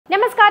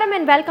Namaskaram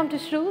and welcome to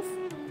Shrus.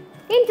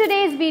 In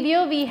today's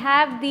video, we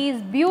have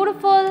these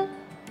beautiful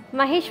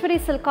Maheshwari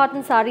Silk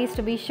Cotton Sarees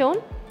to be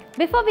shown.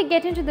 Before we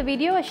get into the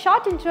video, a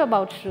short intro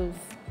about Shrus.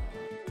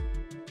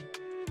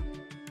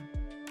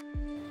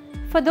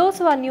 For those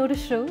who are new to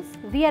Shrus,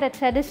 we are a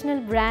traditional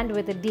brand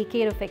with a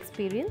decade of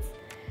experience.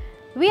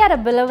 We are a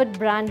beloved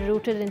brand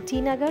rooted in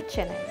Nagar,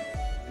 Chennai.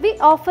 We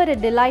offer a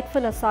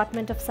delightful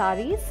assortment of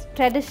sarees,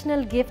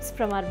 traditional gifts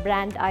from our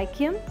brand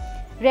icon,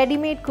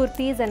 ready-made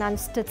kurtis and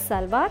unstitched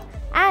salwar,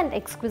 and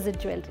exquisite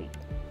jewelry.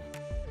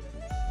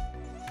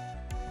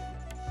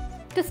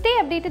 To stay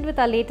updated with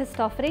our latest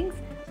offerings,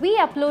 we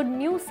upload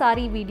new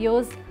saree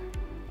videos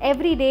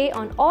every day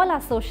on all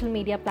our social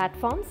media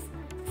platforms.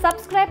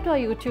 Subscribe to our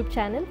YouTube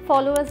channel,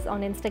 follow us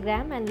on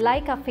Instagram and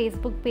like our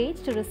Facebook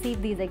page to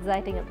receive these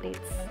exciting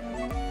updates.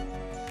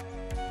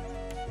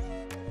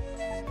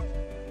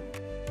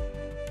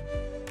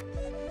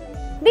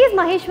 These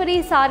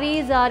Maheshwari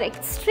sarees are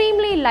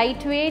extremely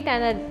lightweight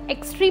and are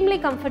extremely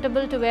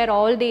comfortable to wear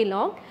all day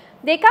long.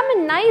 They come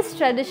in nice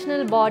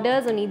traditional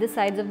borders on either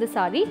sides of the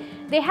saree.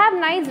 They have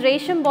nice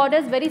resham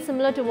borders very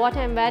similar to what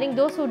I am wearing.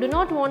 Those who do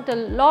not want a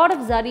lot of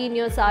zari in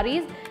your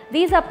sarees,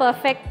 these are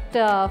perfect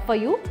for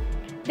you.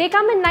 They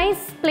come in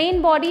nice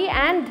plain body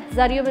and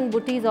zari woven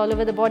booties all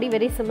over the body,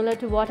 very similar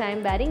to what I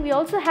am wearing. We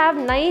also have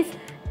nice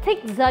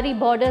thick zari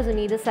borders on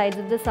either sides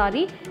of the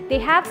saree. They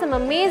have some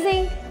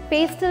amazing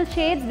pastel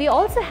shades. We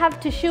also have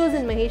tissues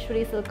in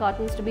Maheshwari Silk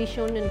Cottons to be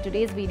shown in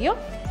today's video.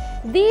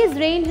 These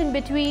range in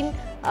between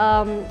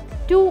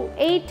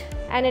 2-8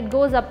 and it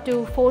goes up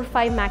to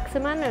 4-5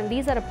 maximum, and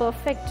these are a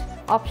perfect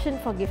option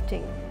for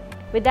gifting.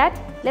 With that,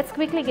 let's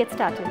quickly get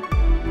started.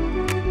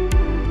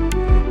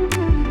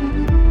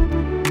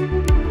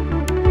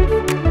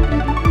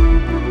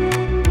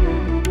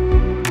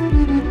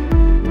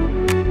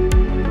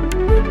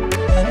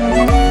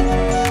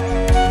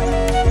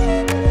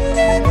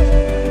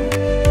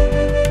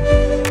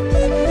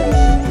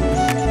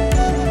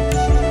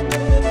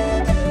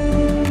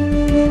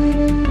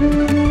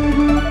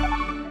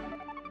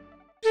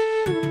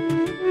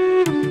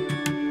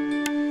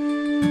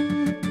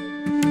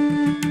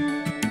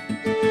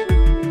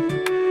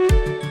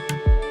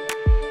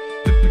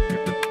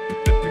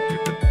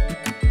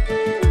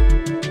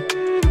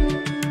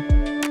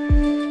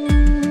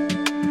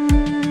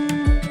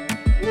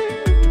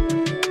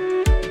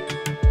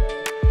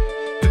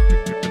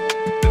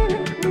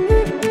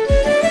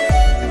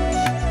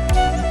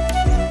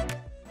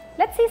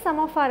 Let's see some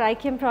of our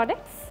IKEM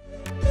products.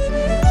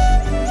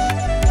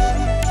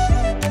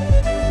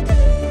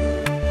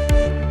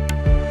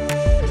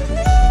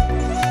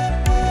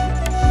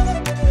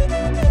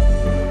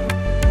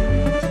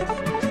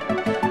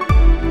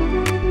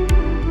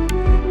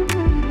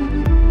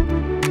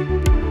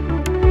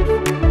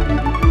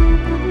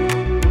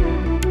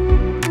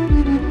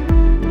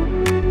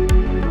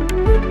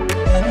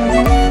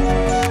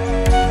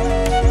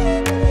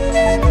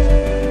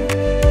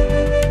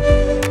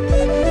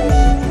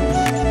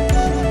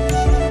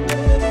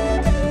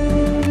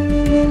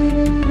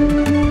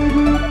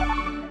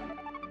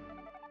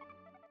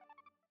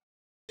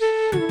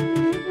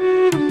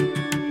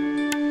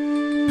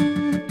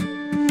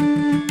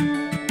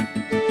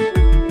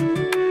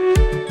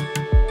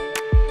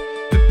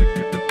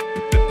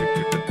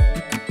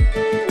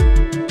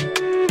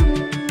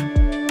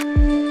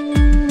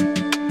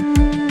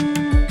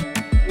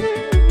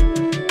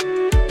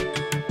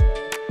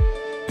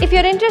 If you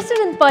are interested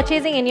in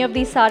purchasing any of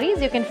these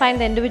sarees, you can find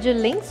the individual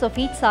links of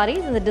each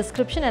sarees in the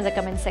description and the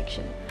comment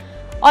section.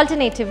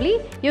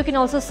 Alternatively, you can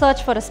also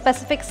search for a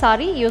specific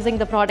saree using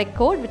the product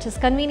code which is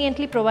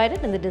conveniently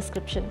provided in the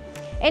description.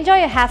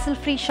 Enjoy a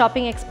hassle-free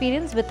shopping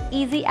experience with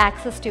easy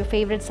access to your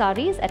favorite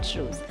sarees at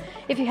Shrus.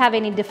 If you have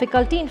any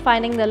difficulty in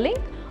finding the link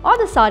or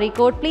the saree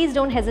code, please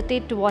don't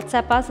hesitate to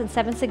WhatsApp us in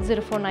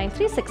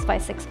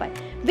 7604936565.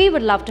 We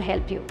would love to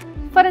help you.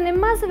 For an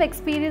immersive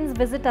experience,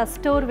 visit our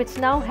store which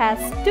now has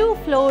 2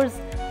 floors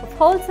of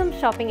wholesome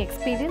shopping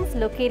experience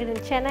located in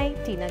Chennai,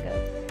 Nagar,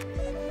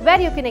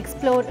 where you can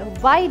explore a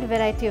wide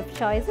variety of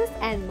choices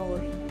and more.